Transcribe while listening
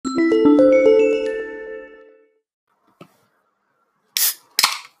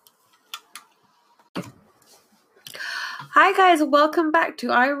Hi guys, welcome back to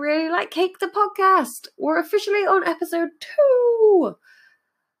I Really Like Cake, the podcast. We're officially on episode 2.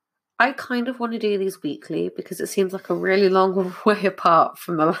 I kind of want to do these weekly because it seems like a really long way apart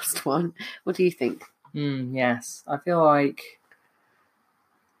from the last one. What do you think? Yes. I feel like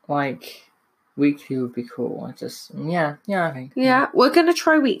weekly would be cool. I think. Yeah, we're going to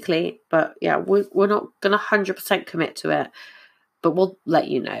try weekly, but yeah, we're not going to 100% commit to it, but we'll let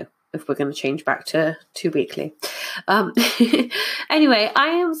you know if we're going to change back to weekly. Anyway, I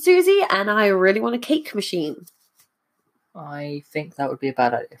am Susie and I really want a cake machine. I think that would be a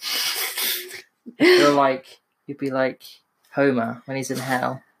bad idea. I feel like you'd be like Homer when he's in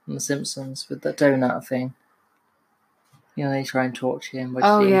hell on The Simpsons with the donut thing. You know, they try and torture him by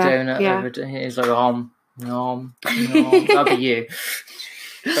just eating donut over donut. He's like, nom. That'd be you.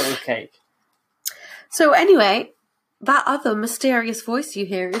 That was cake. So anyway, that other mysterious voice you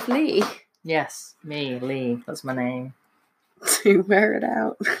hear is Lee. Yes, me, Lee. That's my name. To wear it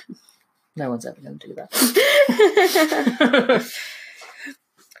out. No one's ever going to do that.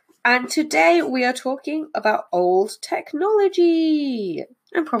 And today we are talking about old technology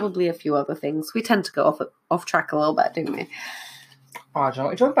and probably a few other things. We tend to go off track a little bit, don't we? Oh, I don't know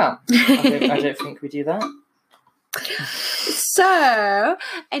what you're talking about. I don't think we do that. So,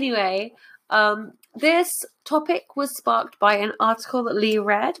 anyway, this topic was sparked by an article that Lee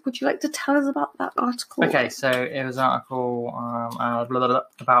read. Would you like to tell us about that article? Okay, so it was an article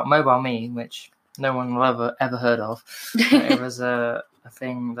about MobileMe, which no one will ever heard of. It was a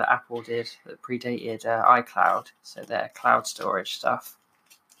thing that Apple did that predated iCloud, so their cloud storage stuff.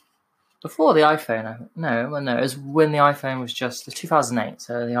 Before the iPhone, no, it was when the iPhone was just 2008,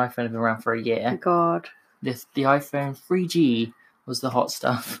 so the iPhone had been around for a year. Oh, God. The iPhone 3G was the hot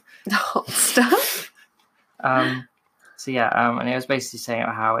stuff. The hot stuff? And it was basically saying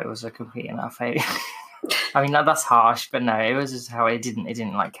how it was a complete and utter failure. I mean, that's harsh, but no, it was just how it didn't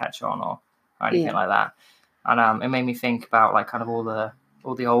like catch on or anything like that. And it made me think about like kind of all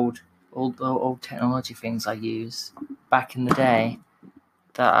the old technology things I used back in the day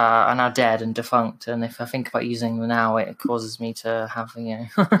that are now dead and defunct. And if I think about using them now, it causes me to have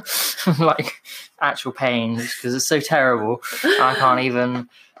like actual pain because it's so terrible. I can't even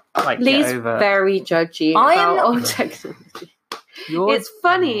Lee's get over. Very judgy about old technology. It's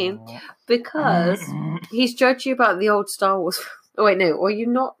funny because he's judgy about the old Star Wars. Oh wait, no. Or you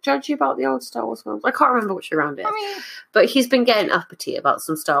not judgy about the old Star Wars films? I can't remember which around it. But he's been getting uppity about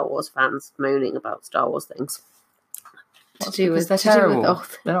some Star Wars fans moaning about Star Wars things. They're terrible.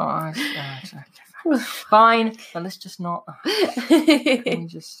 They're not. Fine, but let's just not.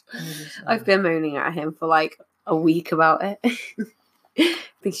 I've been moaning at him for like a week about it. I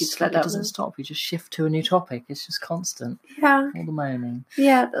think he's fed up. It doesn't stop. You just shift to a new topic. It's just constant. Yeah. All the moaning.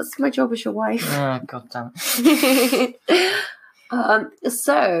 Yeah, that's my job as your wife. Oh, God damn it.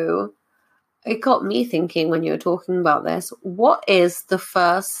 So it got me thinking when you were talking about this, what is the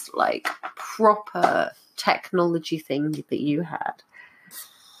first like proper technology thing that you had?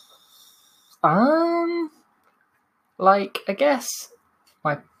 I guess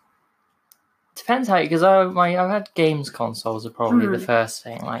depends how, because I've had games consoles are probably the first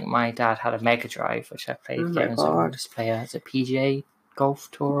thing. Like my dad had a Mega Drive, which I played games on. Just play as a PGA Golf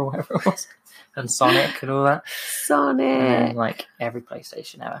Tour or whatever it was, and Sonic and all that. Sonic, and then, like every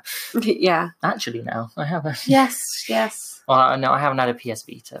PlayStation ever. Yeah, actually, now I have a yes. Well, no, I haven't had a PS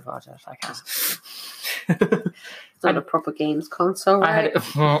Vita, but I guess it's not a proper games console, right?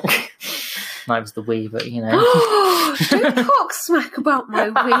 No, it was the Wii, but you know. Don't talk smack about my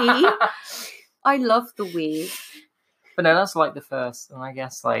Wii. I love the Wii. But no, that's like the first, and I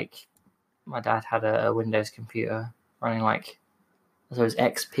guess like my dad had a Windows computer running like, I suppose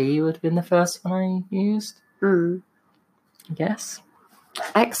XP would have been the first one I used. I guess.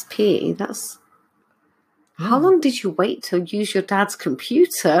 XP, that's... How long did you wait to use your dad's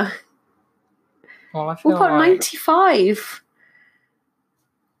computer? Well, I feel what about 95?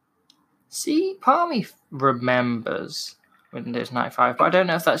 See, part of me remembers Windows 95, but I don't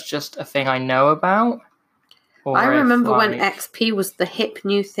know if that's just a thing I know about. Or I remember when XP was the hip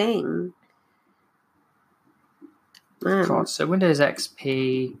new thing. God, so Windows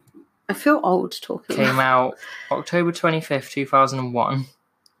XP... I feel old talking came out October 25th, 2001.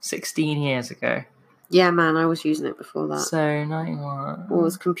 16 years ago. Yeah, man, I was using it before that. So, 91. I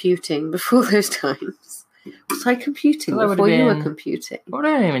was computing before those times. Was I computing before you were computing? Well,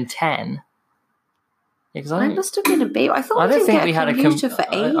 I don't even 10. Yeah, I must have been a baby. I thought I didn't think we had a computer for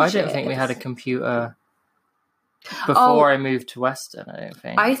ages. I don't think we had a computer before I moved to Western, I don't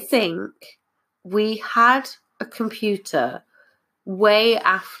think. I think we had a computer way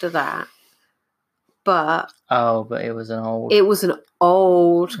after that. but it was an old. It was an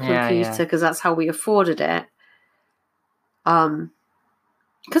old Yeah, computer because that's how we afforded it.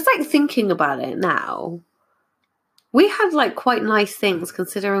 Because like thinking about it now, we had like quite nice things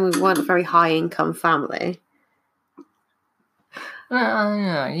considering we weren't a very high income family.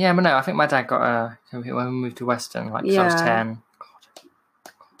 Yeah, but no, I think my dad got a computer when we moved to Weston, like 'cause I was 10.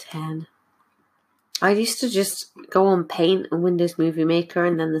 10. I used to just go on Paint and Windows Movie Maker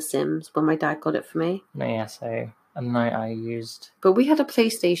and then The Sims when my dad got it for me. No, yeah, so a night I used. But we had a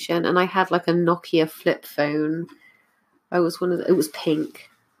PlayStation and I had like a Nokia flip phone. It was pink.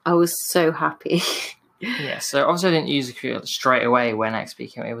 I was so happy. Yeah, so obviously I didn't use the computer straight away when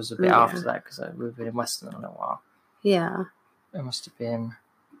XP came. It was a bit after that because we've been in Weston a little while. Yeah. It must have been.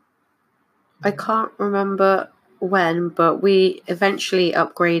 I can't remember when, but we eventually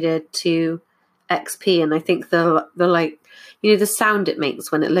upgraded to XP, and I think the like, you know, the sound it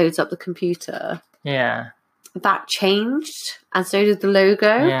makes when it loads up the computer. Yeah. That changed, and so did the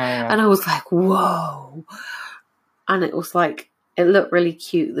logo. Yeah. And I was like, whoa. And it was like, it looked really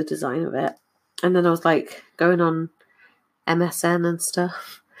cute, the design of it. And then I was like going on MSN and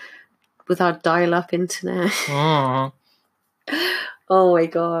stuff with our dial-up internet. Mm. Oh my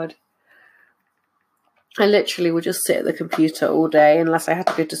God. I literally would just sit at the computer all day unless I had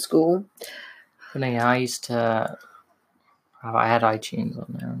to go to school. But yeah, I used to. I had iTunes on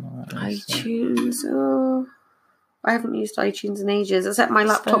there. And all that, iTunes. Oh, I haven't used iTunes in ages. Except my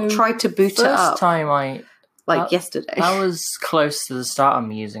laptop tried to boot it up. First time yesterday. That was close to the start of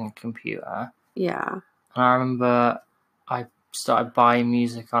me using a computer. Yeah. And I remember I started buying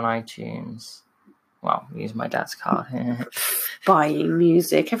music on iTunes. Well, use my dad's card. Buying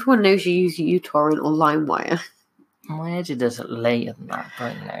music. Everyone knows you use uTorrent or LimeWire. My edit does it later than that,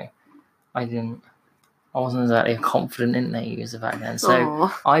 but you know, I wasn't exactly a confident internet user back then.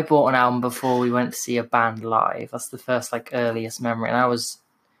 So I bought an album before we went to see a band live. That's the first earliest memory, and I was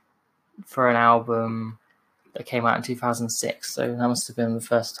for an album that came out in 2006. So that must have been the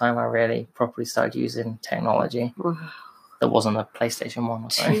first time I really properly started using technology. There wasn't a PlayStation 1 or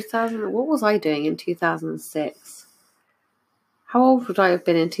so. 2000. What was I doing in 2006? How old would I have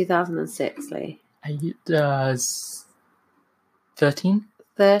been in 2006, Lee? 13?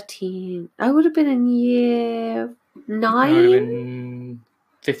 13. I would have been in year 9. I would have been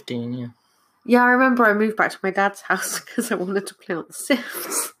 15, yeah. Yeah, I remember I moved back to my dad's house because I wanted to play on The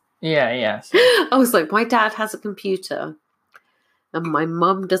Sims. Yeah. I was like, my dad has a computer and my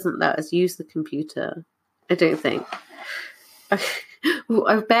mum doesn't let us use the computer. I don't think.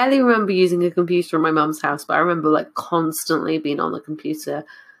 I barely remember using a computer in my mum's house, but I remember constantly being on the computer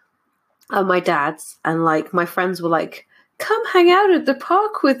at my dad's, and my friends were like, come hang out at the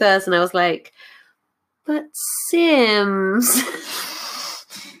park with us, and I was like, but Sims.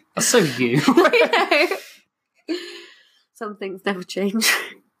 That's so you. Some things never change.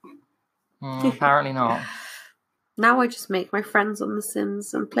 Apparently not. Now I just make my friends on The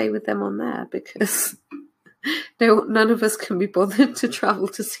Sims and play with them on there because none of us can be bothered to travel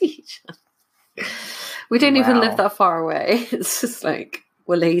to see each other. We don't even live that far away. It's just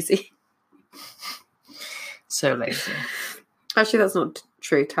we're lazy. So lazy. Actually, that's not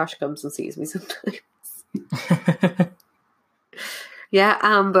true. Tash comes and sees me sometimes. Yeah,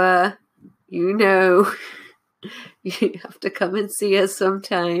 Amber, you know, you have to come and see us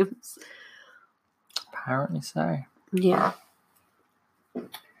sometimes. Apparently so. Yeah.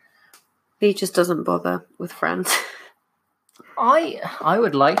 He just doesn't bother with friends. I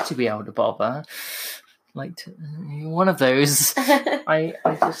would like to be able to bother. One of those. I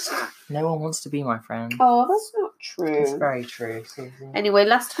just, no one wants to be my friend. Oh, that's not true. It's very true. Anyway,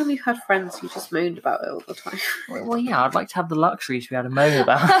 last time you had friends, you just moaned about it all the time. Well, yeah, I'd like to have the luxury to be able to moan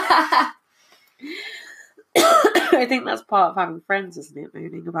about. I think that's part of having friends, isn't it?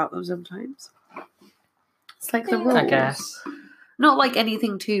 Moaning about them sometimes. It's like the rules. I guess. Not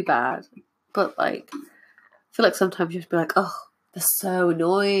anything too bad, but I feel like sometimes you have to be like, oh, they're so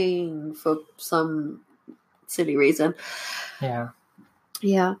annoying for some silly reason. Yeah.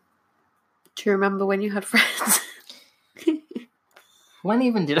 Yeah. Do you remember when you had friends? When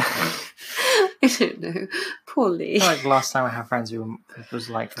even did I? I don't know. Poorly. The last time I had friends, it was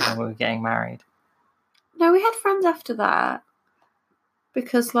when we were getting married. No, we had friends after that.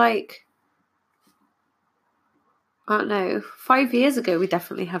 Because I don't know, 5 years ago we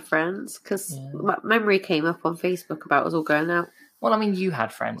definitely had friends because memory came up on Facebook about us all going out. Well, I mean, you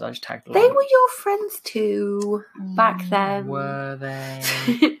had friends. I just tagged along. They were your friends too back then. Were they?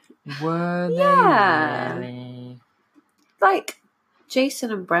 Were they? Yeah. Really?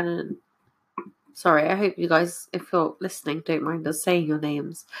 Jason and Brennan Sorry, I hope you guys, if you're listening, don't mind us saying your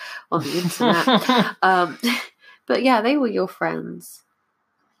names on the internet. But yeah, they were your friends.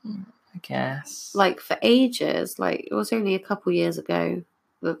 I guess. Like, for ages. Like, it was only a couple years ago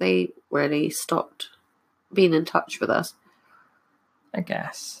that they really stopped being in touch with us. I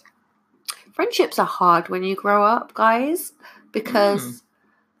guess. Friendships are hard when you grow up, guys, because,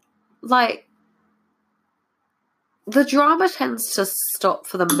 like, the drama tends to stop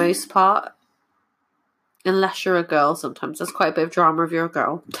for the most part. Unless you're a girl, sometimes there's quite a bit of drama if you're a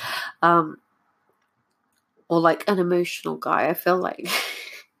girl. Or, like, an emotional guy, I feel like.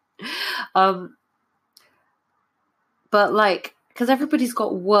 But, like, because everybody's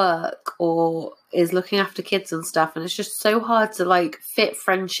got work or is looking after kids and stuff, and it's just so hard to, like, fit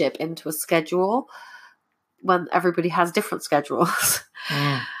friendship into a schedule when everybody has different schedules.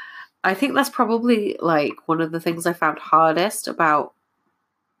 I think that's probably, like, one of the things I found hardest about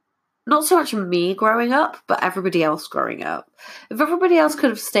not so much me growing up, but everybody else growing up. If everybody else could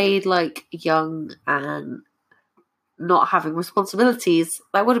have stayed, like, young and not having responsibilities,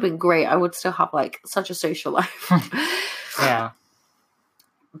 that would have been great. I would still have, like, such a social life. Yeah.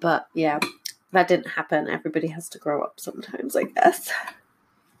 But, yeah, that didn't happen. Everybody has to grow up sometimes, I guess.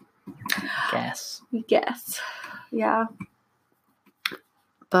 Guess. Yeah.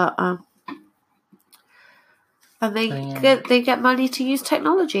 But, and they get money to use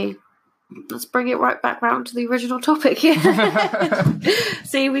technology. Let's bring it right back round to the original topic here.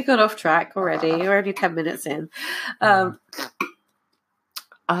 See, we got off track already. We're only 10 minutes in. But,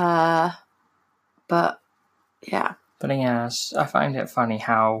 yeah. But yeah, I find it funny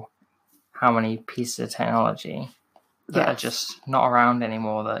how many pieces of technology that are just not around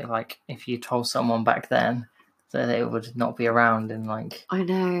anymore. That, like, if you told someone back then that it would not be around in, like... I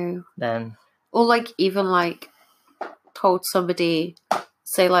know. Then... Or, like, even, like, told somebody,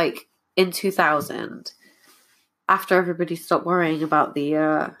 say, like, in 2000, after everybody stopped worrying about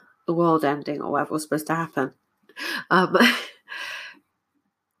the world ending or whatever was supposed to happen,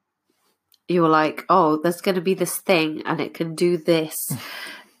 you were like, oh, there's going to be this thing and it can do this.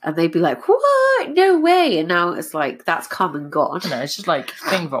 And they'd be like, what? No way. And now it's like, that's come and gone. No, it's just like,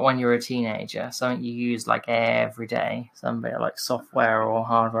 think about when you were a teenager, something you use, like, every day, some bit of, like, software or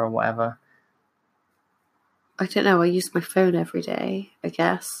hardware or whatever. I don't know. I use my phone every day, I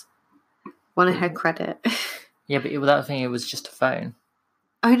guess, when I had credit. Yeah, but without thinking, it was just a phone.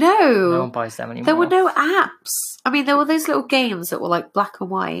 I know. No one buys them anymore. There were no apps. I mean, there were those little games that were, like, black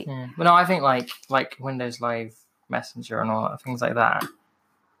and white. Yeah. But no, I think, like Windows Live Messenger and all that, things like that.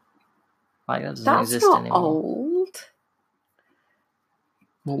 Like, that doesn't exist anymore. That's not old.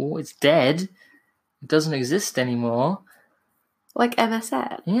 Well, it's dead. It doesn't exist anymore. Like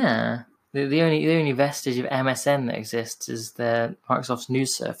MSN? Yeah. The only vestige of MSN that exists is Microsoft's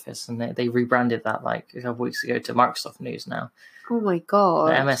News Surface, and they rebranded that, like, a couple weeks ago to Microsoft News now. Oh my god!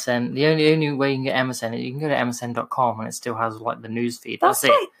 The MSN. The only way you can get MSN is you can go to MSN.com and it still has, like, the news feed. That's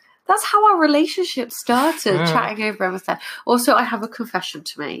it. That's how our relationship started, chatting over MSN. Also, I have a confession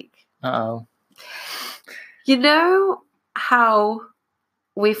to make. Uh-oh. You know how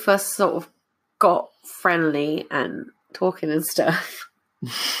we first sort of got friendly and talking and stuff?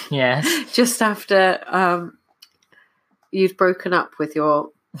 Yes. Just after you'd broken up with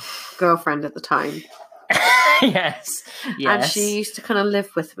your girlfriend at the time. Yes. And she used to kind of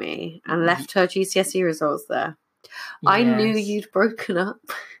live with me and left her GCSE results there. Yes. I knew you'd broken up.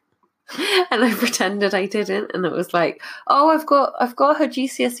 And I pretended I didn't, and it was like, oh, I've got her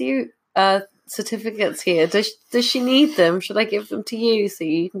GCSE certificates here. Does she need them? Should I give them to you so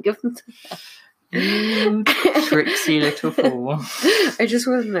you can give them to her? You tricksy little fool. I just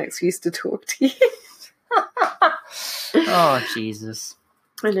want an excuse to talk to you. Oh, Jesus.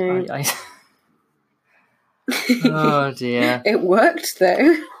 I know. Oh, dear. It worked,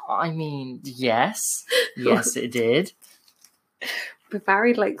 though. I mean, yes. Yes, it did. We're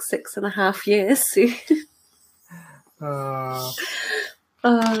married like 6.5 years soon.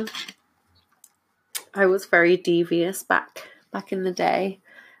 I was very devious back in the day.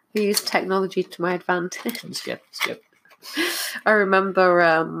 I used technology to my advantage. Skip. I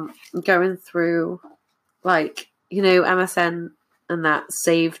remember going through, like, you know, MSN and that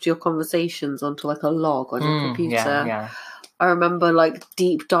saved your conversations onto, like, a log on your computer. Yeah. I remember, like,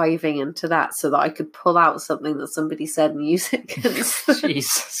 deep diving into that so that I could pull out something that somebody said and use it against them.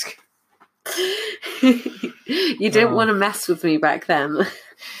 Jesus. You didn't want to mess with me back then.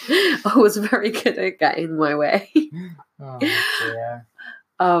 I was very good at getting my way. Oh, dear.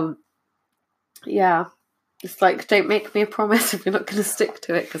 Yeah. It's like, don't make me a promise if you're not going to stick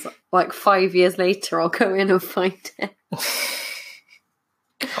to it, because, like, 5 years later I'll go in and find it.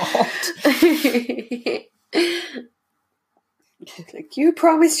 Like, you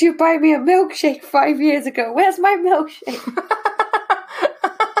promised you'd buy me a milkshake 5 years ago. Where's my milkshake?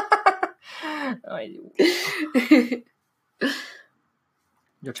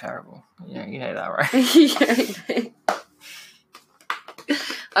 You're terrible. You know that, right? Yeah,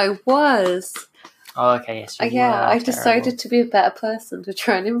 I was. Oh, okay, yes. Yeah, I decided to be a better person to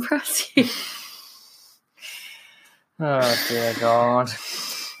try and impress you. Oh, dear God.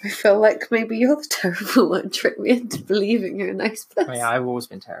 I feel like maybe you're the terrible one, trick me into believing you're a nice person. Oh, yeah, I've always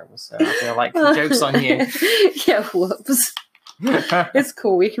been terrible, so I feel like the joke's on you. Yeah, whoops. It's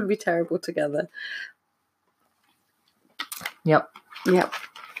cool, we can be terrible together. Yep.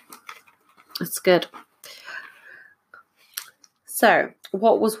 It's good. So,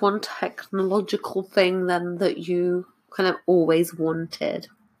 what was one technological thing then that you kind of always wanted?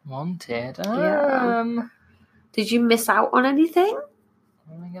 Yeah. Did you miss out on anything?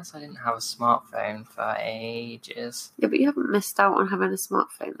 I guess I didn't have a smartphone for ages. Yeah, but you haven't missed out on having a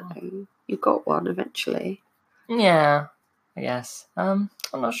smartphone, though. You got one eventually. Yeah, I guess. I'm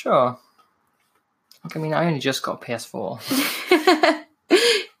not sure. I mean, I only just got a PS4.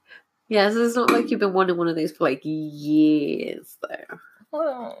 Yeah, so it's not like you've been wanting one of these for like years, though.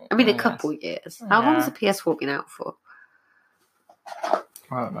 Well, I mean, a couple years. How long has the PS4 been out for? I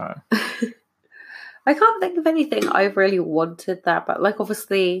don't know. I can't think of anything I've really wanted that, but like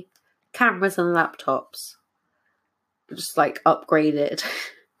obviously cameras and laptops, just like upgraded.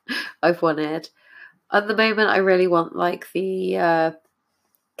 I've wanted. At the moment, I really want like the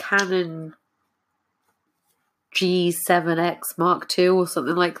Canon G7X Mark II or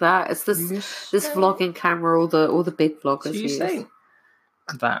something like that. It's this vlogging camera all the big vloggers use. Say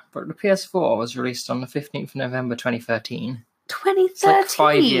that, but the PS4 was released on the 15th of November 2013. 2013? It's like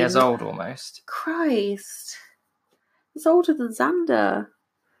 5 years old almost. Christ. It's older than Xander.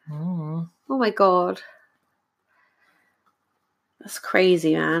 Oh my God. That's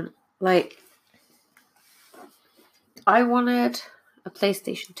crazy, man. Like, I wanted a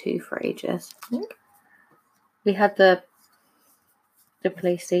PlayStation 2 for ages. We had the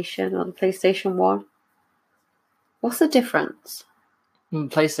PlayStation or the PlayStation 1. What's the difference?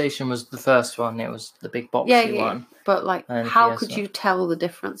 PlayStation was the first one. It was the big boxy one. But like, how could you tell the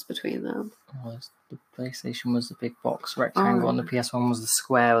difference between them? The PlayStation was the big box rectangle, and the PS1 was the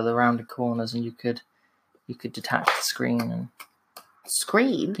square with the rounded corners, and you could detach the screen and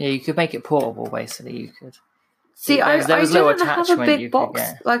screen. Yeah, you could make it portable. Basically, you could. See, I didn't have a big box,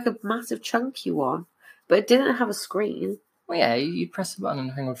 like a massive chunky one, but it didn't have a screen. Well, yeah, you'd press the button and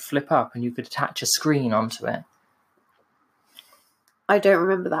the thing would flip up, and you could attach a screen onto it. I don't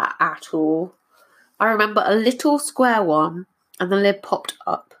remember that at all. I remember a little square one, and the lid popped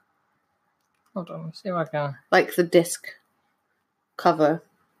up. Hold on, let's see if I can. Like the disc cover.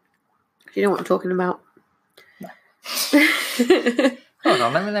 Do you know what I'm talking about? No. Hold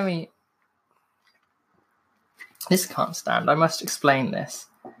on, let me. This can't stand. I must explain this.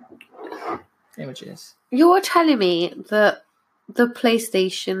 Images. You're telling me that the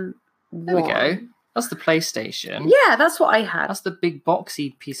PlayStation 1... There we go. That's the PlayStation. Yeah, that's what I had. That's the big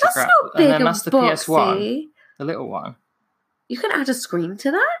boxy piece of crap. Not big, and then that's the boxy. PS1. The little one. You can add a screen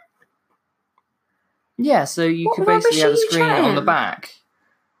to that? Yeah, so you could basically add a screen on the back.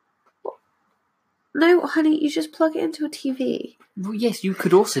 No, honey, you just plug it into a TV. Well, yes, you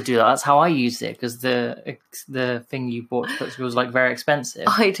could also do that. That's how I used it, because the thing you bought to put was like very expensive.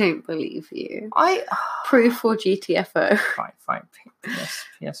 I don't believe you. Proof for GTFO. Fine.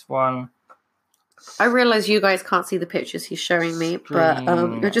 PS1. I realise you guys can't see the pictures he's showing me, but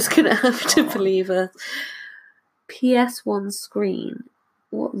you're just going to have to believe us. PS1 screen.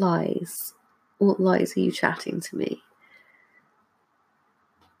 What lies? What lies are you chatting to me?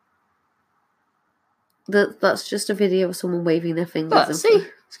 That's just a video of someone waving their fingers. But see,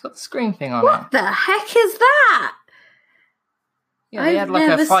 it's got the screen thing on it. What the heck is that? Yeah, they had like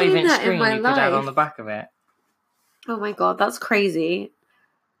a 5-inch screen you could add on the back of it. Oh my God, that's crazy.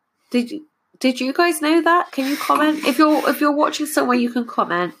 Did you guys know that? Can you comment? If you're watching somewhere, you can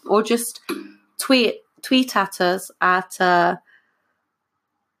comment or just tweet at us at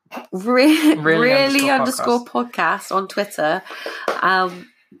really underscore podcast on Twitter.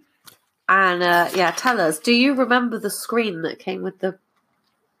 Tell us, do you remember the screen that came with the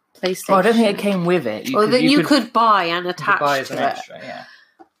PlayStation? Oh, I don't think it came with it. You could buy and attach to it. Extra, yeah.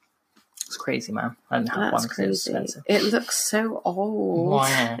 It's crazy, man. I didn't have one because it was expensive. It looks so old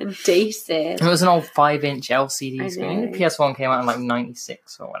and dated. It was an old 5-inch LCD screen. The PS1 came out in like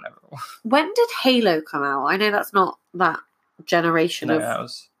 96 or whatever. When did Halo come out? I know that's not that generation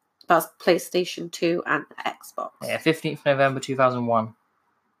that's PlayStation 2 and Xbox. Yeah, 15th November 2001.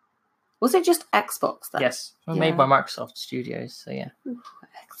 Was it just Xbox then? Yes. It was made by Microsoft Studios, so yeah. Ooh,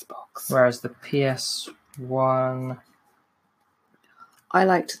 Xbox. Whereas the PS1... I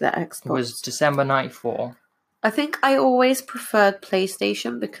liked the Xbox. It was December 94. I think I always preferred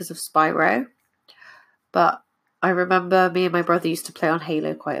PlayStation because of Spyro. But I remember me and my brother used to play on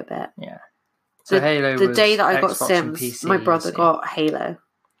Halo quite a bit. Yeah. So Halo the was day that I got Xbox Sims, PC, my brother got Halo.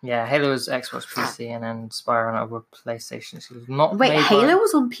 Yeah, Halo was Xbox PC and then Spyro and I were PlayStation. So it was not Wait, Halo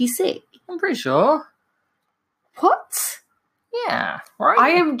was on PC? I'm pretty sure. What? Yeah, right? I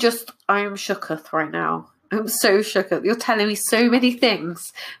am shooketh right now. I'm so shooketh. You're telling me so many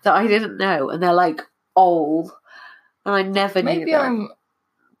things that I didn't know, and they're like old, and I never knew them.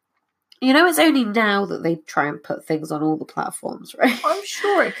 You know, it's only now that they try and put things on all the platforms, right? I'm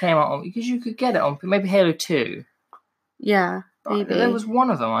sure it came out on, because you could get it on maybe Halo 2. Yeah, maybe. There was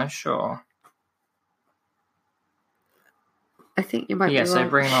one of them, I'm sure. I think you might be right. So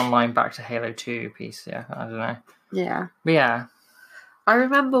bringing online back to Halo 2 PC, I don't know. Yeah. But yeah. I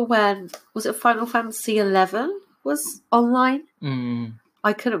remember when, was it Final Fantasy 11 was online?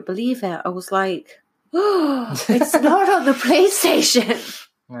 I couldn't believe it. I was like, oh, it's not on the PlayStation.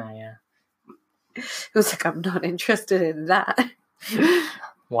 Oh, yeah. It was like, I'm not interested in that.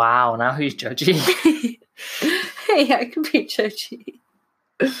 Wow, now who's judgy? Hey, I can be judgy.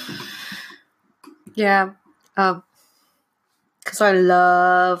 Yeah. Because I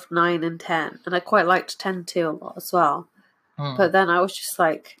love 9 and 10. And I quite liked 10 too a lot as well. But then I was just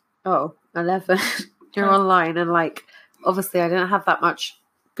like, oh, 11. You're online. And like, obviously I didn't have that much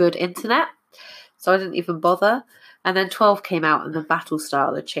good internet. So I didn't even bother. And then 12 came out and the battle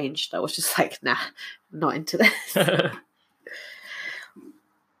style had changed. I was just like, nah, I'm not into this.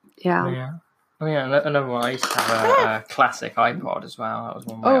 Yeah. Oh yeah, another one. I used to have a classic iPod as well. That was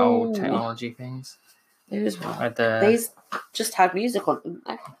one of my old technology things. These just had music on them.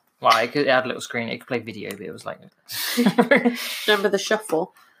 Well, it had a little screen. It could play video, but it was like... Remember the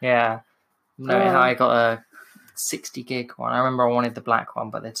shuffle? Yeah. No, I got a 60 gig one. I remember I wanted the black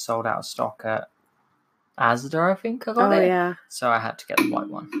one, but they'd sold out of stock at Asda, I think I got it. Yeah. So I had to get the white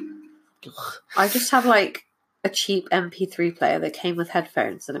one. I just have like a cheap MP3 player that came with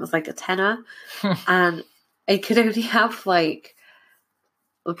headphones, and it was like a tenner, and it could only have like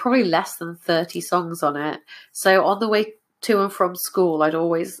probably less than 30 songs on it. So on the way to and from school, I'd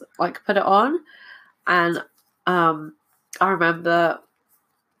always like put it on, and I remember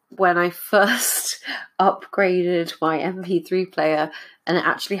when I first upgraded my MP3 player, and it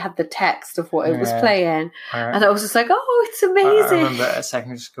actually had the text of what it was playing, and I was just like, "Oh, it's amazing!" I remember at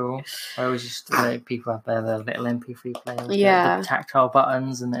secondary school, I always used to people have their little MP3 player with the tactile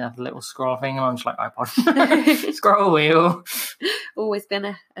buttons, and they have the little scroll thing, and I'm just like, iPod, scroll wheel. Always been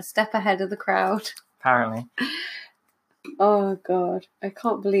a step ahead of the crowd. Apparently. Oh god, I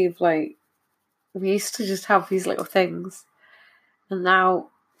can't believe like we used to just have these little things, and now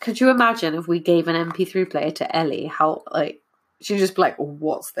could you imagine if we gave an MP3 player to Ellie? How like she'd just be like,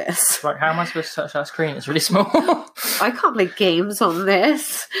 "What's this?" Like, how am I supposed to touch that screen? It's really small. I can't play games on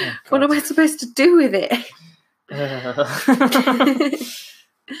this. What am I supposed to do with it?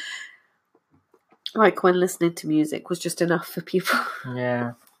 Like when listening to music was just enough for people.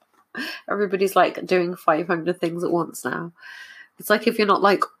 Yeah. Everybody's like doing 500 things at once now. It's like if you're not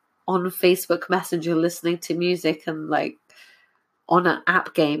like on Facebook Messenger listening to music and like on an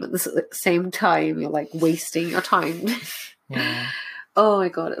app game at the same time, you're like wasting your time. Yeah. Oh my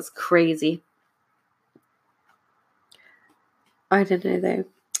god, it's crazy. I don't know though.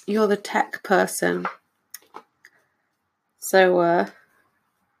 You're the tech person. So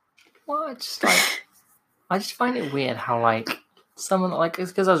well, I just find it weird how like someone like,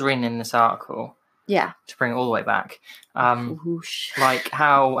 it's because I was reading in this article. Yeah. To bring it all the way back. Like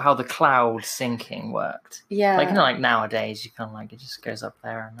how the cloud syncing worked. Yeah. Like, you know, like nowadays you kind of like it just goes up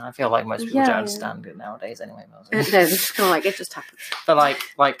there, and I feel like most people don't understand it nowadays anyway. No, it's kind of like it just happens. But like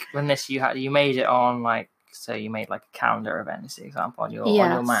when you made it on like, so you made like a calendar event, as the example, on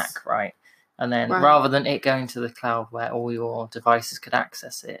your Mac, right? And then rather than it going to the cloud where all your devices could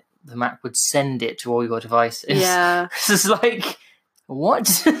access it, the Mac would send it to all your devices. Yeah. It's like,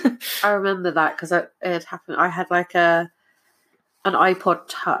 what? I remember that because it had happened. I had like an iPod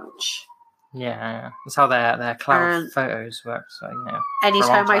Touch. Yeah. That's how their cloud photos work. So, you know,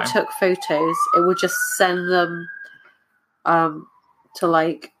 anytime I took photos, it would just send them to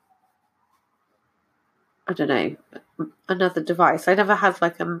like, I don't know, another device. I never had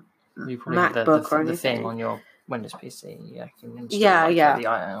like a MacBook or anything. The thing on your Windows PC. Yeah.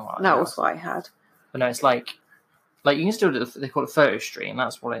 That was what I had. But no, it's like Like you can still do. They call it photo stream.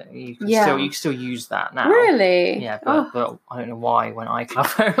 That's what it. You can still use that now. Really? Yeah, but I don't know why when iCloud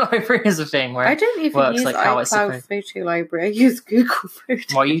Photo Library is a thing where I don't even use iCloud Photo Library. I use Google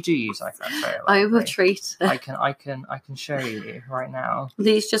Photo. Well, you do use iCloud Photo Library. I'm a traitor. I can show you right now.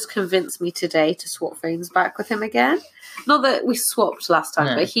 Lee's just convinced me today to swap phones back with him again. Not that we swapped last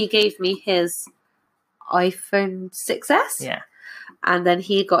time, but he gave me his iPhone 6S. Yeah, and then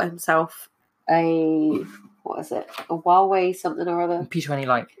he got himself a. What is it? A Huawei something or other? P20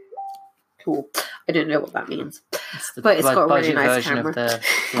 Lite. Cool. I don't know what that means. It's but it's got a really nice version camera. Of the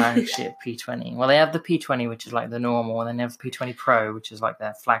flagship P20. Well, they have the P20, which is like the normal, and then they have the P20 Pro, which is like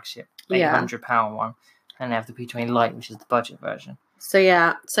their flagship £800 one. And they have the P20 Lite, which is the budget version. So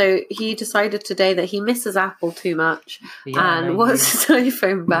he decided today that he misses Apple too much and wants his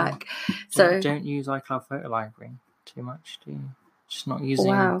iPhone back. Don't use iCloud Photo Library too much, do you? Just not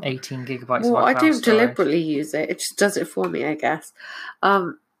using 18 gigabytes of iCloud I don't storage. deliberately use it. It just does it for me, I guess.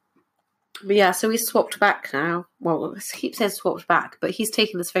 But yeah, so we swapped back now. Well, I keep saying swapped back, but he's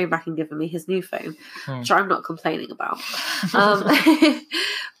taken his phone back and given me his new phone, which I'm not complaining about.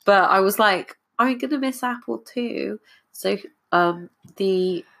 But I was like, I'm going to miss Apple too. So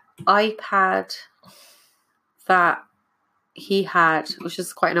the iPad that he had, which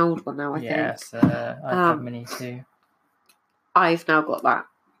is quite an old one now, I think. Yes, iPad Mini too. I've now got that.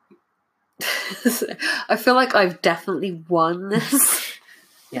 I feel like I've definitely won this.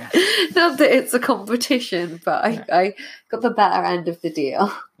 Yeah. Not that it's a competition, but I got the better end of the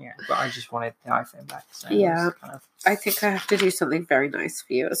deal. Yeah, but I just wanted the iPhone back. So I think I have to do something very nice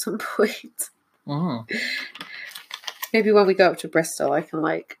for you at some point. Maybe when we go up to Bristol, I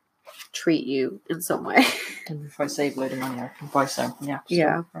can treat you in some way. And if I save a load of money, I can buy some. Yeah.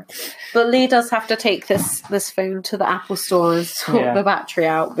 Right. But Lee does have to take this phone to the Apple store and sort the battery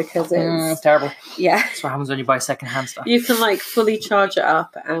out because it's terrible. Yeah. That's what happens when you buy secondhand stuff. You can fully charge it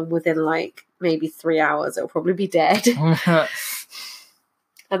up, and within maybe 3 hours, it'll probably be dead. And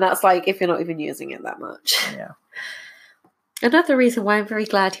that's if you're not even using it that much. Yeah. Another reason why I'm very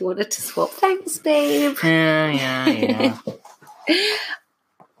glad he wanted to swap. Thanks, babe. Yeah.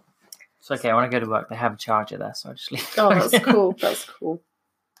 It's okay, I want to go to work. They have a charger there, so I just leave. Oh, that's cool. That's cool.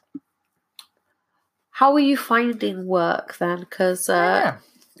 How are you finding work then? Because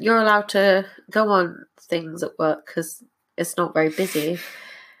you're allowed to go on things at work because it's not very busy.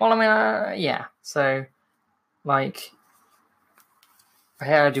 Well, I mean, yeah. So, here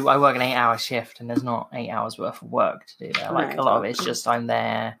I work an 8-hour shift, and there's not 8 hours worth of work to do there. A lot of it's just I'm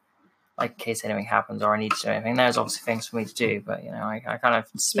there, in case anything happens or I need to do anything. There's obviously things for me to do, but I kind of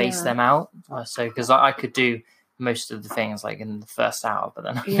space them out. So because I could do most of the things in the first hour, but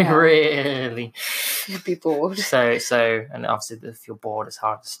then I'd be really you'd be bored. So and obviously if you're bored, it's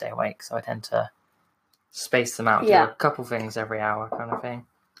hard to stay awake. So I tend to space them out, do a couple things every hour, kind of thing.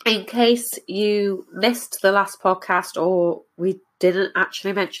 In case you missed the last podcast or we didn't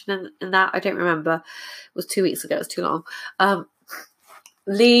actually mention in that, I don't remember. It was 2 weeks ago. It was too long.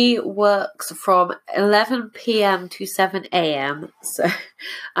 Lee works from 11 p.m. to 7 a.m.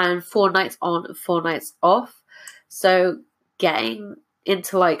 And 4 nights on, 4 nights off. So getting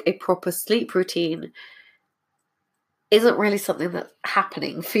into a proper sleep routine isn't really something that's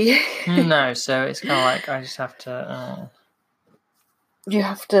happening for you. No, so it's kind of I just have to. You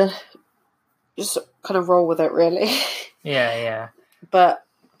have to just kind of roll with it, really. Yeah. But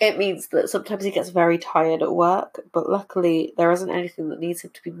it means that sometimes he gets very tired at work, but luckily there isn't anything that needs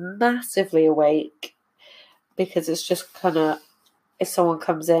him to be massively awake because it's just kind of if someone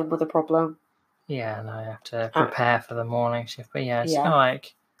comes in with a problem. Yeah, and I have to prepare for the morning shift. But it's kind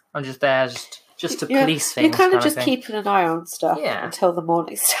of I'm just there just to police things. You're kind of just keeping an eye on stuff until the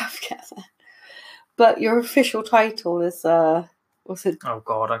morning stuff gets there. But your official title is... what's it? Oh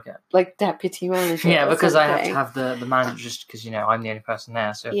God, I get deputy manager. Yeah, because I have to have the manager just because I'm the only person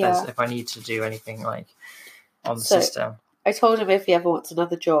there. So if I need to do anything on the system, I told him if he ever wants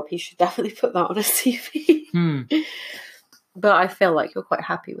another job, he should definitely put that on his CV. But I feel like you're quite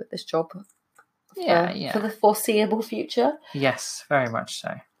happy with this job. For the foreseeable future. Yes, very much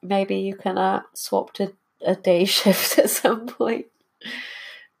so. Maybe you can swap to a day shift at some point.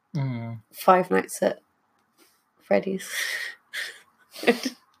 5 nights at Freddy's. I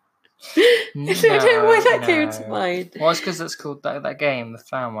don't know why that came to mind. Well, it's because it's called that game, the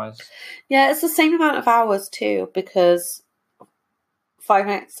Clown was. Yeah, it's the same amount of hours too, because 5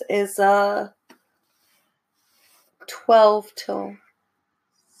 nights is 12 till...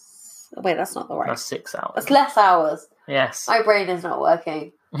 Wait, that's not the right. That's 6 hours. That's less hours. Yes. My brain is not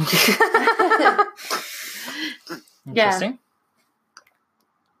working. Interesting.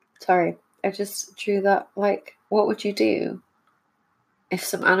 Sorry, I just drew that what would you do if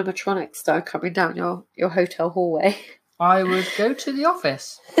some animatronics started coming down your hotel hallway? I would go to the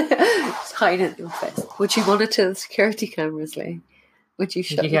office. Just hide in the office. Would you monitor the security cameras, Lee? Would you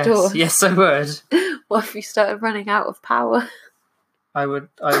shut the doors? Yes, I would. What if you started running out of power? I would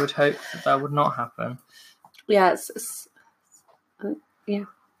hope that would not happen. Yeah, yeah.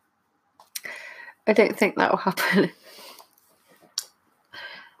 I don't think that will happen.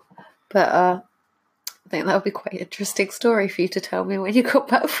 But I think that would be quite an interesting story for you to tell me when you got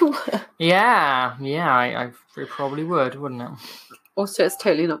back from work. Yeah, I probably would, wouldn't it? Also, it's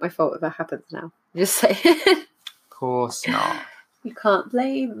totally not my fault if that happens now. Just saying. Of course not. You can't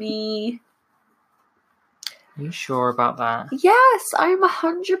blame me. Are you sure about that? Yes, I'm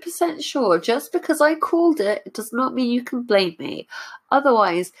 100% sure. Just because I called it does not mean you can blame me.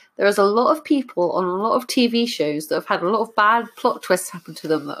 Otherwise, there is a lot of people on a lot of TV shows that have had a lot of bad plot twists happen to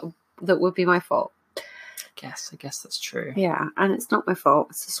them that would be my fault. I guess that's true. Yeah, and it's not my fault.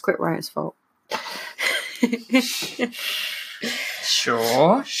 It's the scriptwriter's fault.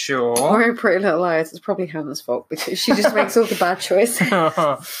 Sure. Or in Pretty Little Liars, it's probably Hannah's fault because she just makes all the bad choices.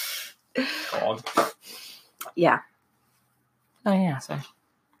 God. Yeah. Oh yeah. So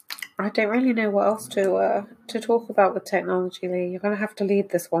I don't really know what else to talk about with technology, Lee. You're going to have to lead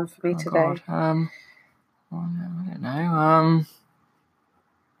this one for me today. God. I don't know.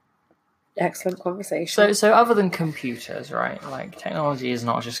 Excellent conversation. So other than computers, right? Like technology is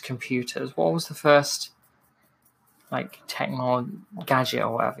not just computers. What was the first technology gadget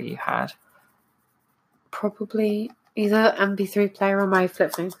or whatever you had? Probably either MP3 player or my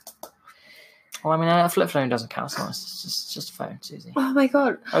flip phone. Well, I mean, a flip phone doesn't count, so it's just a phone, Susie. Oh my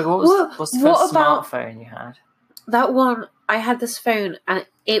god! What's the first smartphone you had? That one, I had this phone and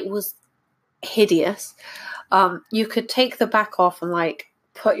it was hideous. You could take the back off and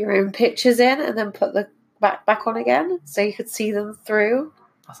put your own pictures in, and then put the back on again, so you could see them through.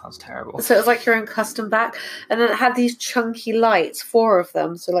 That sounds terrible. So it was like your own custom back, and then it had these chunky lights, 4 of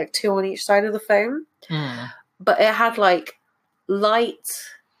them, so 2 on each side of the phone. But it had light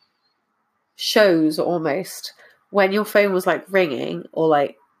shows almost when your phone was ringing or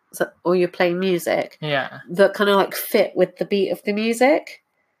you're playing music. Yeah. That kind of fit with the beat of the music.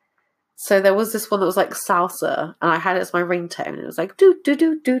 So there was this one that was salsa, and I had it as my ringtone, and it was doot doot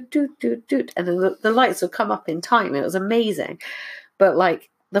doot doot doot doot doot, and then the lights would come up in time. It was amazing, but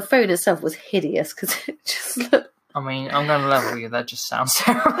the phone itself was hideous because it just looked. I mean, I'm going to level you. That just sounds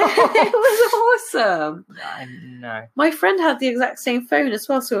terrible. It was awesome. I know. My friend had the exact same phone as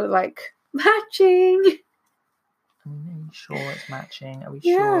well, so we were matching. Are you sure it's matching? Are we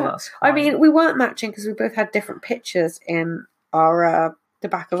sure that's fine? I mean, we weren't matching because we both had different pictures in our the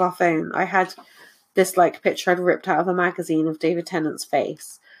back of our phone. I had this picture I'd ripped out of a magazine of David Tennant's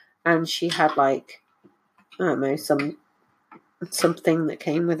face, and she had I don't know, something that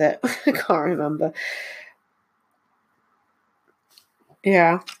came with it. I can't remember.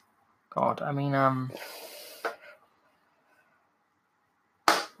 Yeah. God, I mean,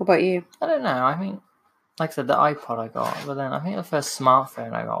 What about you? I don't know. I mean, like I said, the iPod I got, but then I think the first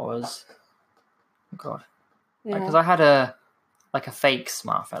smartphone I got was, God, because I had a fake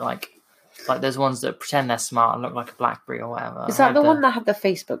smartphone, like there's ones that pretend they're smart and look like a BlackBerry or whatever. Is that the one that had the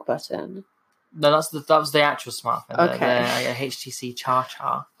Facebook button? No, that was the actual smartphone. Okay. The HTC Char.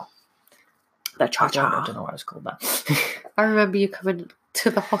 The Char. I don't know why it was called that. I remember you coming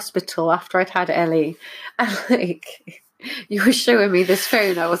to the hospital after I'd had Ellie, and you were showing me this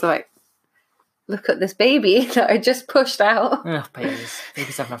phone. I was look at this baby that I just pushed out. Ugh,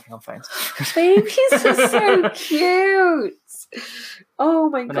 babies have nothing on phones. Babies are so cute.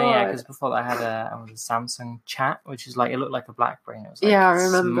 Oh my god! Yeah, because before that I had a Samsung Chat, which is it looked like a BlackBerry. And it was I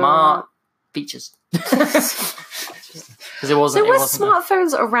remember smart features. Because it wasn't. So were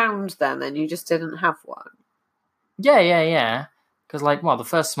smartphones around then, and you just didn't have one? Yeah. Because the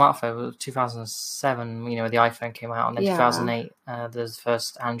first smartphone was 2007. When the iPhone came out, and then 2008, there's the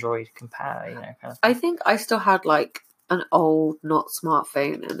first Android compare. Kind of thing. I think I still had an old, not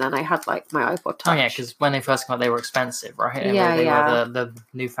smartphone, and then I had my iPod Touch. Oh yeah, because when they first came out, they were expensive, right? They were the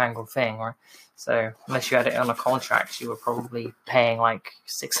newfangled thing, right? So unless you had it on a contract, you were probably paying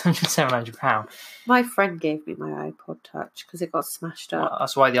 £600-700. My friend gave me my iPod Touch because it got smashed up. Well,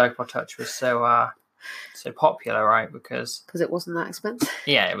 that's why the iPod Touch was so popular, right? Because it wasn't that expensive.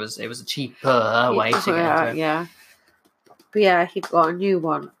 Yeah, it was a cheaper way to get into it. Yeah. But yeah, he got a new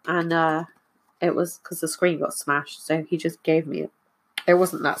one, and it was because the screen got smashed, so he just gave me it. It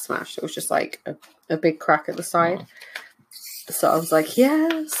wasn't that smashed; it was just a big crack at the side. So I was like,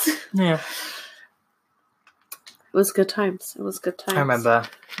 yes. Yeah. It was good times. It was good times. I remember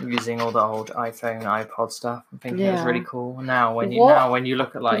using all the old iPhone, iPod stuff and thinking it was really cool. Now when you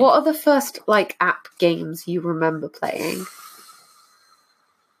look at like... What are the first like app games you remember playing?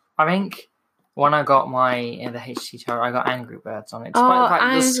 I think when I got the HTC Turbo, I got Angry Birds on it. Despite the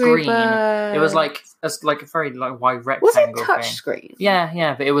fact the screen, it was like a very like wide rectangle. Was it touch screen?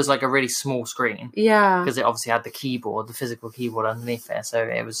 Yeah, but it was like a really small screen. Yeah, because it obviously had the keyboard, the physical keyboard underneath it, so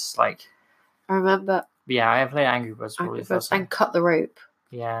it was like... I remember. Yeah, I played Angry Birds probably first. And Cut the Rope.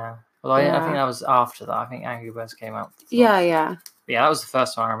 Yeah. Although I think that was after that. I think Angry Birds came out. Yeah. But yeah, that was the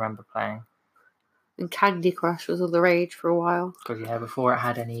first one I remember playing. And Candy Crush was all the rage for a while. God, yeah, before it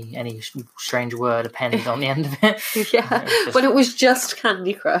had any strange word appended on the end of it. Yeah, when it was just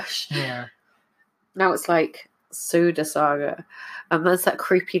Candy Crush. Yeah. Now it's like Soda Saga. And there's that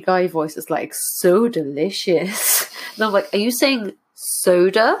creepy guy voice. It's like, so delicious. And I'm like, are you saying...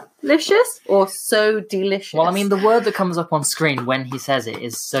 soda-licious or so delicious? Well, I mean, the word that comes up on screen when he says it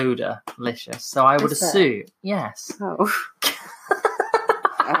is soda-licious. So I would assume, yes. Oh.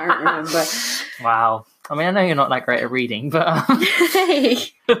 I don't remember. Wow. I mean, I know you're not that great at reading, but... Hey!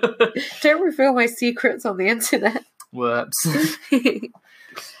 Don't reveal my secrets on the internet. Whoops. Yeah.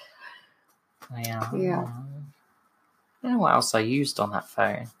 I don't know what else I used on that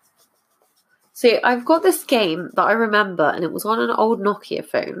phone. See, I've got this game that I remember, and it was on an old Nokia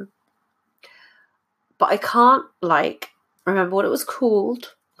phone. But I can't, remember what it was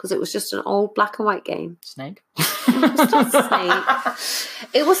called, because it was just an old black and white game. Snake? It was not Snake.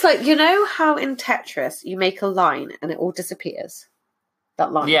 It was like, you know how in Tetris you make a line and it all disappears?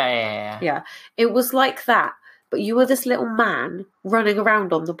 That line. Yeah. It was like that, but you were this little man running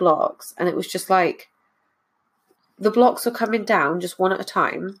around on the blocks, and it was just like, the blocks were coming down just one at a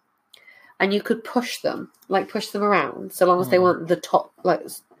time. And you could push them around, so long as they weren't the top,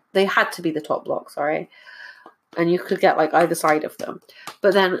 they had to be the top block, sorry. And you could get, either side of them.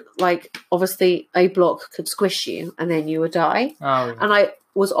 But then, obviously, a block could squish you, and then you would die. Oh, yeah. And I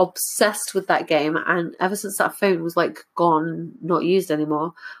was obsessed with that game, and ever since that phone was, gone, not used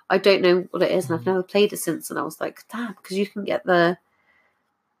anymore, I don't know what it is, and I've never played it since, and I was like, damn, because you can get the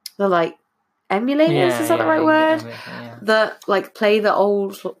emulators, is that the right word? That, play the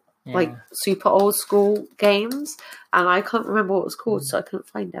old... super old school games, and I can't remember what it was called, so I couldn't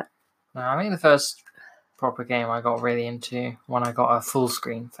find it. No, I think the first proper game I got really into when I got a full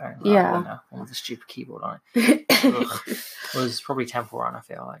screen phone, one with a stupid keyboard on it, was probably Temple Run. I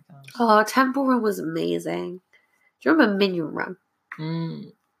feel like. Oh, Temple Run was amazing. Do you remember Minion Run?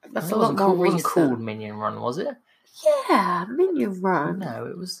 That's a lot more recent. It wasn't called Minion Run, was it? Yeah, Minion Run. No,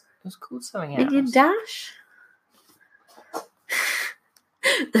 it was called something else. Minion Dash.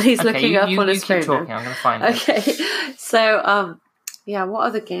 He's looking up on his phone. Keep talking. I'm going to find it. Okay, so what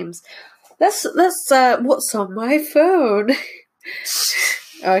other games? Let's what's on my phone?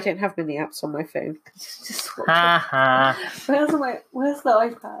 Oh, I don't have many apps on my phone. Where's the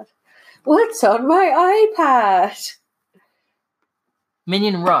iPad? What's on my iPad?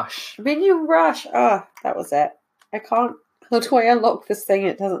 Minion Rush. Oh, that was it. I can't. How do I unlock this thing?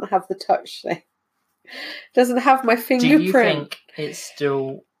 It doesn't have the touch thing. Doesn't have my fingerprint. Do you think it's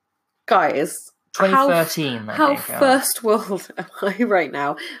still... Guys, 2013. How first world am I right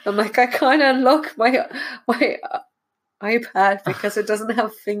now? I'm like, I can't unlock my iPad because it doesn't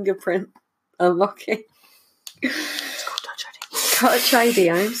have fingerprint unlocking. It's called Touch ID. Touch ID,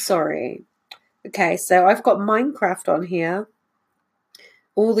 I'm sorry. Okay, so I've got Minecraft on here.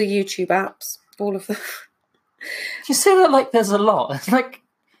 All the YouTube apps. All of them. You say that like there's a lot. It's like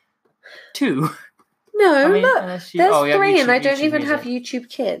 2. No, look, there's 3, YouTube, and I don't even Music. have YouTube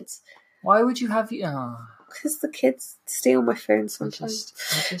Kids. Why would you have Because the kids steal my phone sometimes.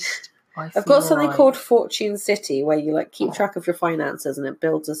 I've got something called Fortune City, where you keep track of your finances, and it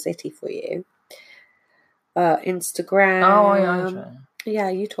builds a city for you. Instagram. Oh, yeah,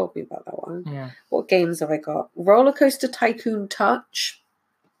 you told me about that one. Yeah. What games have I got? Roller Coaster Tycoon Touch.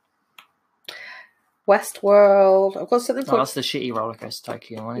 Westworld. I've got something called... that's the shitty Roller Coaster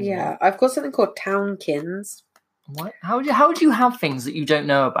Tycoon one, isn't it? I've got something called Townkins. What? How do you have things that you don't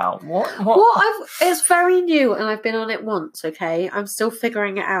know about? What? It's very new, and I've been on it once, okay? I'm still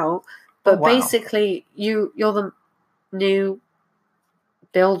figuring it out. But basically, you're the new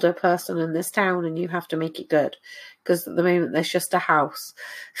builder person in this town, and you have to make it good. Because at the moment, there's just a house.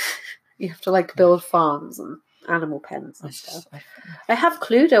 You have to, build farms and animal pens and stuff. I have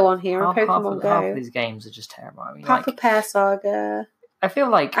Cluedo on here and Pokemon Go. Half of these games are just terrible. I mean, Papa Pear Saga. I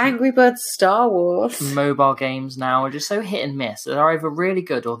feel like Angry Birds Star Wars. Mobile games now are just so hit and miss. They're either really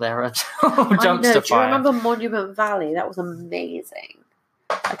good or they're a dumpster fire. Do you remember Monument Valley? That was amazing.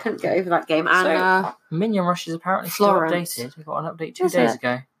 I couldn't get over that game. And Minion Rush is apparently Florence. still updated. We got an update 2 days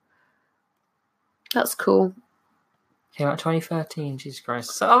ago. That's cool. Came out 2013. Jesus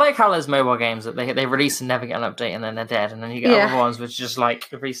Christ! So I like how there's mobile games that they release and never get an update, and then they're dead, and then you get other ones which just like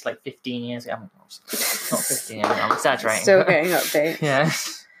released like 15 years ago. Not 15 years ago. I'm exaggerating. Still getting updates. Yeah.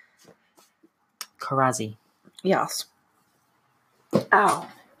 Karazi. Yes. Ow,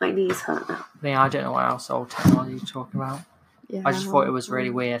 my knees hurt now. Yeah, I don't know what else old technology you're talking about. Yeah. I just thought it was really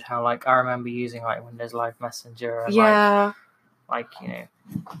weird how like I remember using like Windows Live Messenger and like you know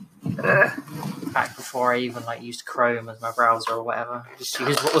back before I even like used Chrome as my browser or whatever. Just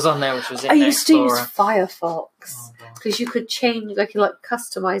used what was on there, which was Internet I used to use Explorer. Firefox because you could change, like, you like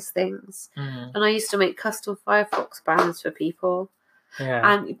customize things, and I used to make custom Firefox banners for people.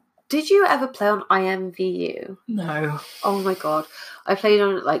 Yeah. And did you ever play on IMVU? No. Oh my god, I played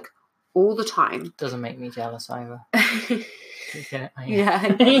on it like all the time. Doesn't make me jealous either.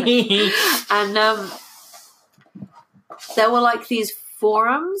 Yeah. And there were like these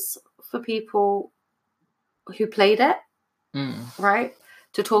forums for people who played it, right,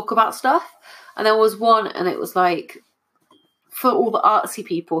 to talk about stuff. And there was one, and it was like for all the artsy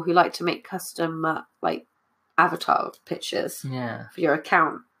people who like to make custom like avatar pictures for your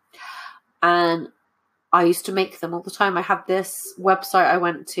account. And I used to make them all the time. I had this website I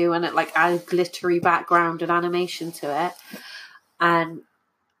went to, and it like added glittery background and animation to it. And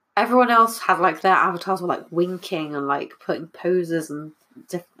everyone else had like their avatars were like winking and like putting poses and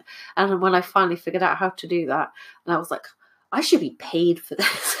different. And when I finally figured out how to do that, and I was like, I should be paid for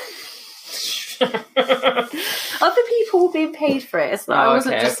this. Other people were being paid for it. So I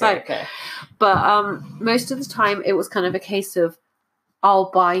wasn't But most of the time it was kind of a case of,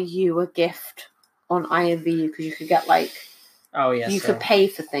 I'll buy you a gift on IMVU because you could get like, you could pay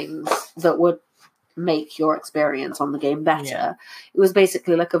for things that would make your experience on the game better. Yeah. It was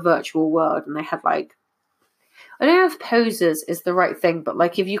basically like a virtual world, and they had like, I don't know if poses is the right thing, but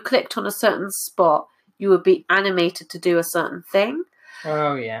like if you clicked on a certain spot, you would be animated to do a certain thing.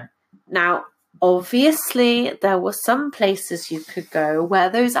 Oh yeah. Now, obviously, there were some places you could go where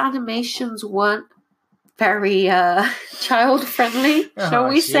those animations weren't very child friendly, shall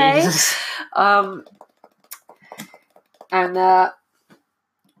we say? And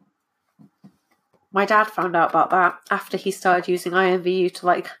my dad found out about that after he started using IMVU to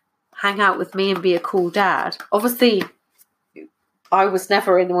like hang out with me and be a cool dad. Obviously, I was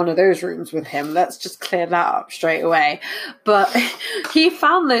never in one of those rooms with him. Let's just clear that up straight away. But he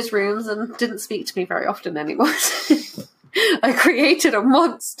found those rooms and didn't speak to me very often anymore. I created a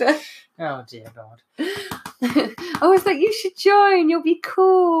monster. Oh dear God. I was like, you should join, you'll be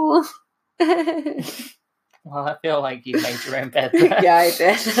cool. Well, I feel like you made your own bed there. Yeah, I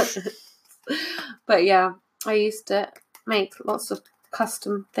did. But yeah, I used to make lots of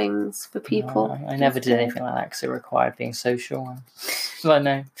custom things for people. No, I never did anything like that because it required being social. So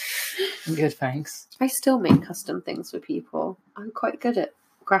no, I'm good, thanks. I still make custom things for people. I'm quite good at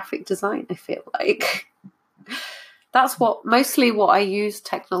graphic design, I feel like. That's mostly what I use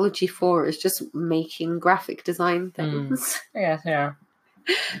technology for, is just making graphic design things. Yeah.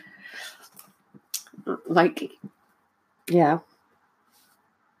 Like, yeah.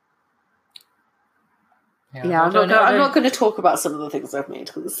 Yeah, I'm not going to talk about some of the things I've made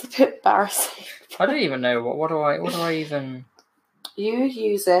because it's a bit embarrassing. I don't even know what do I even. You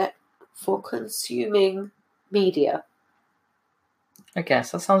use it for consuming media. I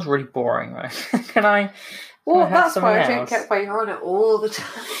guess that sounds really boring, right? Can I? Well, that's why I don't get why you're on it all the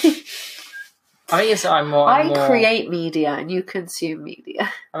time. I guess I create media and you consume media.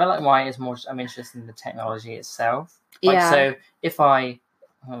 I feel like mine is more. I'm interested in the technology itself. Like, so if when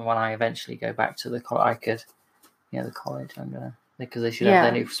I eventually go back to the college, I could, the college. I'm gonna, because they should have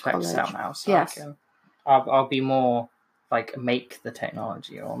their new prospectus out now. So yes. I'll be more like make the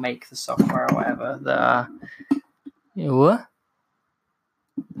technology or make the software or whatever. What?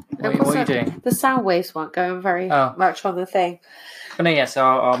 What are you doing? The sound waves weren't going very much on the thing. But no, so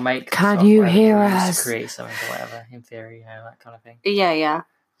I'll make. Can you hear us? To create something or whatever, in theory, that kind of thing. Yeah.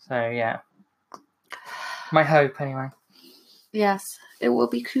 So yeah, my hope anyway. Yes, it will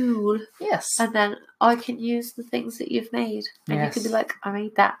be cool. Yes, and then I can use the things that you've made, and you can be like, I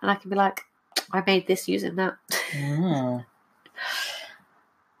made that, and I can be like, I made this using that. And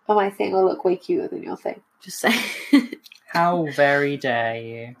my thing will look way cuter than your thing. Just saying. How very dare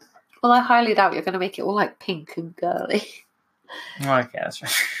you? Well, I highly doubt you're going to make it all like pink and girly. Okay, that's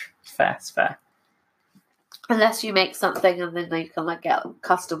right. It's fair. Unless you make something and then you can like get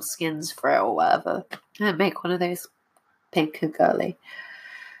custom skins for it or whatever. And make one of those pink and girly.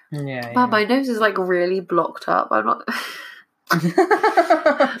 Yeah. Wow, my nose is like really blocked up. I'm not.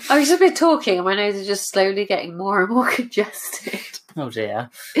 I've just been talking and my nose is just slowly getting more and more congested. Oh dear.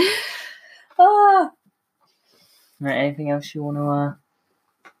 Ah. Right, anything else you want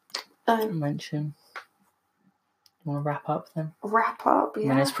to mention? You want to wrap up then? Wrap up, yeah. I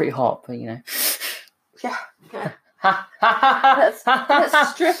mean, it's pretty hot, but Yeah. Let's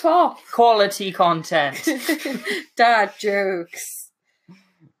strip off. Quality content. Dad jokes.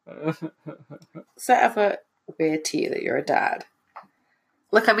 Is that ever weird to you that you're a dad?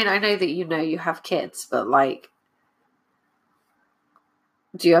 Look, I mean, I know that you have kids, but like,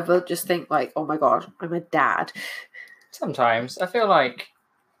 do you ever just think like, oh my god, I'm a dad? Sometimes. I feel like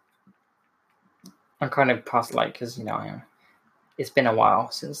I'm kind of past, like, because, it's been a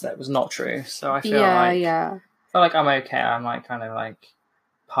while since that was not true. So I feel like I'm okay. I'm like kind of like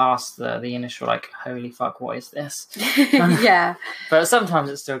past the initial like, holy fuck, what is this? Yeah. But sometimes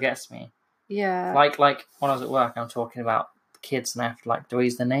it still gets me. Yeah. Like when I was at work, I'm talking about kids and I have to like, do I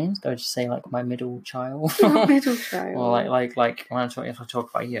use their names? Do I just say like my middle child? Middle child. Or like when if I talk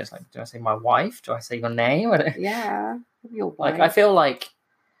about you, it's like, do I say my wife? Do I say your name? Yeah. Your wife. Like I feel like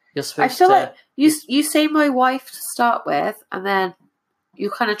you're supposed to. Like you say my wife to start with, and then you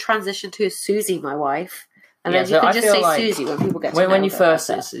kind of transition to Susie, my wife, and then you can just say like, Susie when people get to know when you first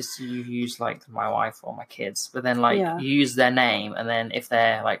it's you use like my wife or my kids, but then like you use their name, and then if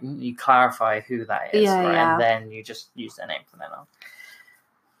they're like you clarify who that is, right? And then you just use their name from then on.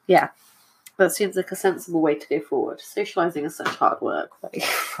 Yeah, that seems like a sensible way to go forward. Socializing is such hard work. Like,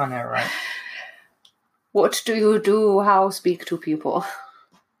 I know, right? What do you do? How speak to people?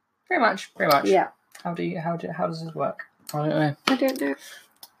 Pretty much. Yeah. How does this work? I don't know.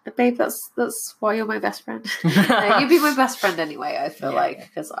 Babe, that's why you're my best friend. You'd be my best friend anyway, I feel like,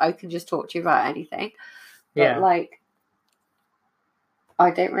 because I can just talk to you about anything. But like,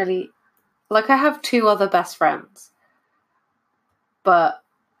 I don't really like. I have 2 other best friends, but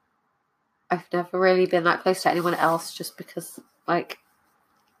I've never really been that close to anyone else, just because like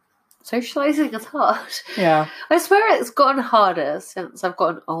socializing is hard. Yeah, I swear it's gotten harder since I've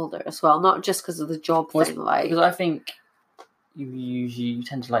gotten older as well. Not just because of the job thing, like because I think you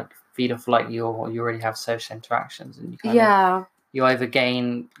tend to like feed off like you already have social interactions, and you kind of, you either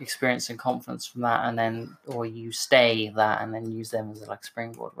gain experience and confidence from that, and then or you stay that and then use them as a like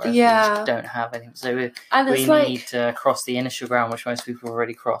springboard. Whereas we just don't have anything, so we need to cross the initial ground, which most people have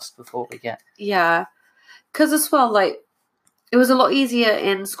already crossed before we get. Yeah, because as well, like. It was a lot easier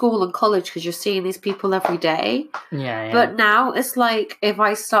in school and college because you're seeing these people every day. Yeah. But now it's like if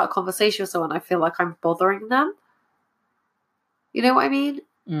I start a conversation with someone, I feel like I'm bothering them. You know what I mean?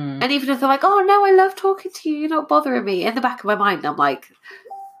 Mm. And even if they're like, oh, no, I love talking to you. You're not bothering me. In the back of my mind, I'm like,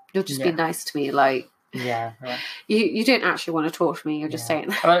 you're just being nice to me. Like, yeah, right. You don't actually want to talk to me. You're just saying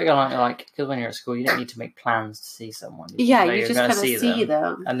that. I like because when you're at school, you don't need to make plans to see someone. You just kind of see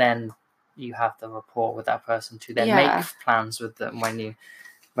them. And then you have the rapport with that person to then make plans with them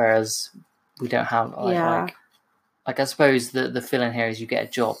whereas we don't have like I suppose the feeling here is you get a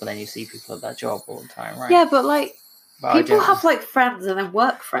job and then you see people at that job all the time, right? Yeah, but like people have like friends and then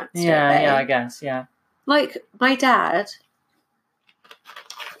work friends. Yeah, I guess, yeah. Like my dad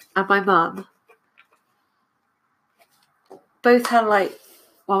and my mum both had like,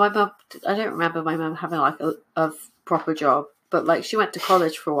 well, my mum, I don't remember my mum having like a proper job. But, like, she went to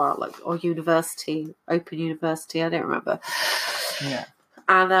college for a while, like, or university, open university, I don't remember. Yeah.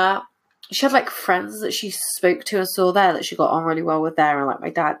 And she had, like, friends that she spoke to and saw there that she got on really well with there. And, like,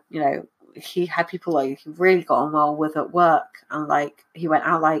 my dad, he had people, like, he really got on well with at work. And, like, he went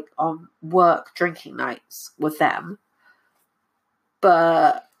out, like, on work drinking nights with them.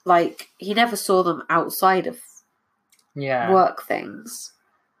 But, like, he never saw them outside of work things.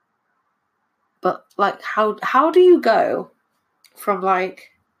 But, like, how do you go from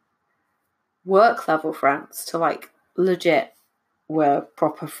like work level friends to like legit we're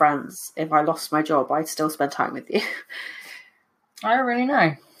proper friends? If I lost my job, I'd still spend time with you. I don't really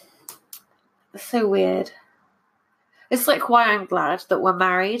know. It's so weird. It's like why I'm glad that we're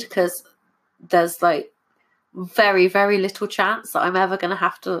married, because there's like very, very little chance that I'm ever going to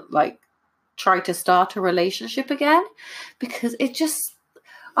have to like try to start a relationship again, because it just,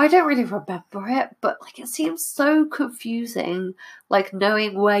 I don't really remember it, but like it seems so confusing, like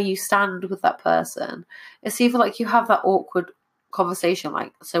knowing where you stand with that person. It's either like you have that awkward conversation,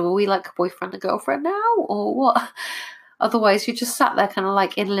 like, so are we like boyfriend and girlfriend now, or what? Otherwise, you just sat there kind of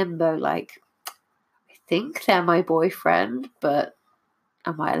like in limbo, like, I think they're my boyfriend, but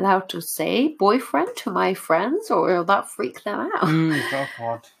am I allowed to say boyfriend to my friends, or will that freak them out? Oh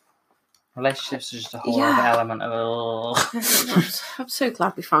God. Relationships are just a whole other element of I'm so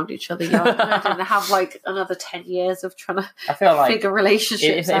glad we found each other young. I didn't have like another 10 years of trying to figure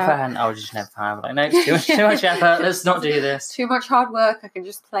relationships out. If I hadn't, I would just never have. Like, no, it's too much effort. Let's not do this. Too much hard work. I can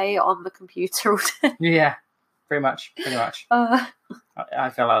just play on the computer all day. Yeah, pretty much. I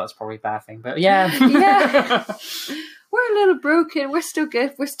feel like that's probably a bad thing, but yeah. We're a little broken. We're still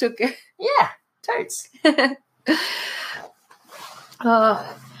good. Yeah, totes.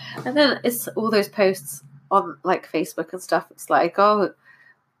 And then it's all those posts on like Facebook and stuff. It's like, oh,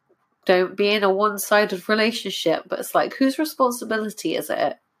 don't be in a one-sided relationship. But it's like, whose responsibility is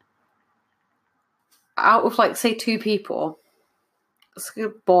it? Out of like, say, two people, it's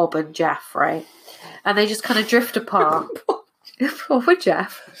Bob and Jeff, right? And they just kind of drift apart. Bob and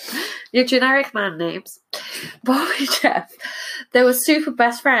Jeff, your generic man names. Bob and Jeff, they were super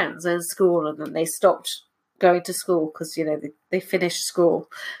best friends in school, and then they stopped going to school because, you know, they finished school.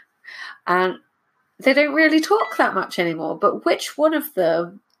 And they don't really talk that much anymore. But which one of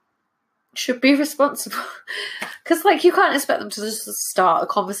them should be responsible? Because, like, you can't expect them to just start a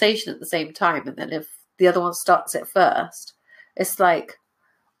conversation at the same time. And then if the other one starts it first, it's like,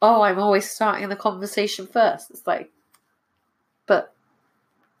 oh, I'm always starting the conversation first. It's like, but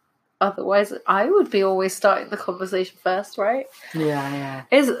otherwise, I would be always starting the conversation first, right? Yeah.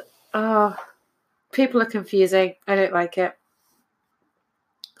 People are confusing. I don't like it.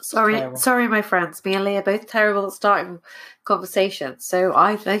 Sorry, my friends. Me and Lee are both terrible at starting conversations, so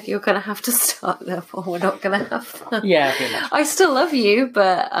I think you're going to have to start them, or we're not going to have them. Yeah, pretty much. I still love you,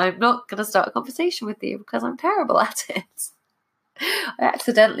 but I'm not going to start a conversation with you because I'm terrible at it. I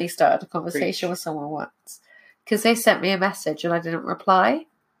accidentally started a conversation with someone once because they sent me a message and I didn't reply.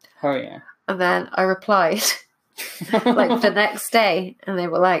 Oh, yeah. And then I replied like the next day, and they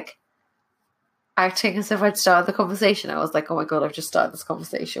were like, acting as if I'd started the conversation. I was like, oh my god, I've just started this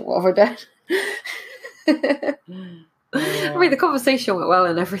conversation. What have I done? I mean, the conversation went well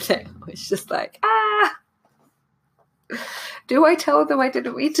and everything. It's just like, do I tell them I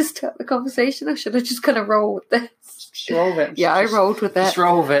didn't mean to start the conversation, or should I just kind of roll with this? Just roll with it. Yeah, I rolled with it. Just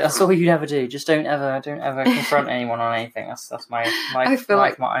roll with it. That's all you never do. Just don't ever confront anyone on anything. That's my I feel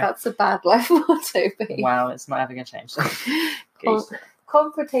like motto. That's a bad life motto. Well, it's not ever going to change.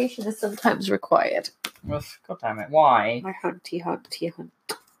 Confrontation is sometimes required. God damn it! Why? My hunty hunt.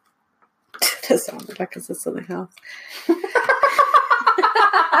 That sounded like I said something else.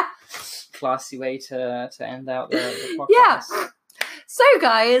 Classy way to end out the podcast. Yeah. So,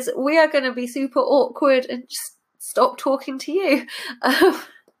 guys, we are going to be super awkward and just stop talking to you.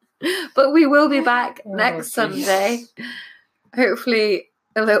 But we will be back next Sunday. Hopefully,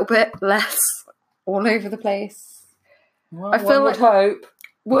 a little bit less all over the place. Well, I feel like hope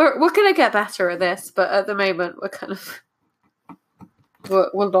we're going to get better at this, but at the moment we're kind of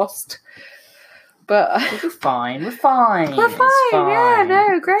we're lost. But we're fine. We're fine. We're fine. Yeah,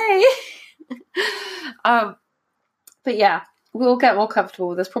 no, great. But yeah, we'll get more comfortable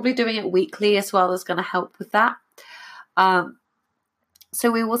with this. Probably doing it weekly as well is going to help with that.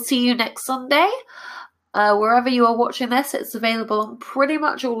 So we will see you next Sunday. Wherever you are watching this, it's available on pretty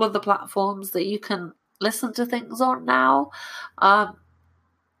much all of the platforms that you can listen to things on now, and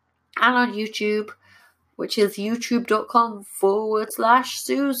on YouTube, which is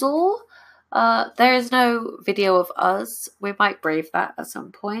youtube.com/Suzel. There is no video of us. We might brave that at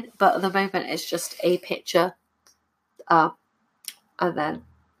some point, but at the moment it's just a picture, and then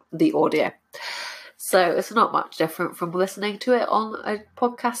the audio. So it's not much different from listening to it on a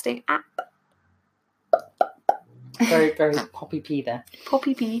podcasting app. Very, very poppy pea there.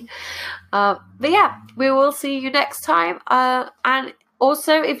 Poppy pea. But yeah, we will see you next time. And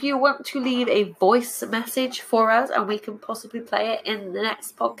also, if you want to leave a voice message for us, and we can possibly play it in the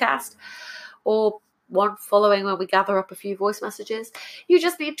next podcast, or one following when we gather up a few voice messages, you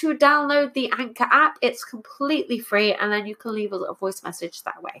just need to download the Anchor app. It's completely free, and then you can leave us a voice message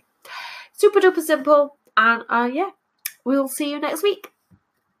that way. Super duper simple. And yeah, we'll see you next week.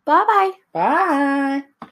 Bye-bye. Bye.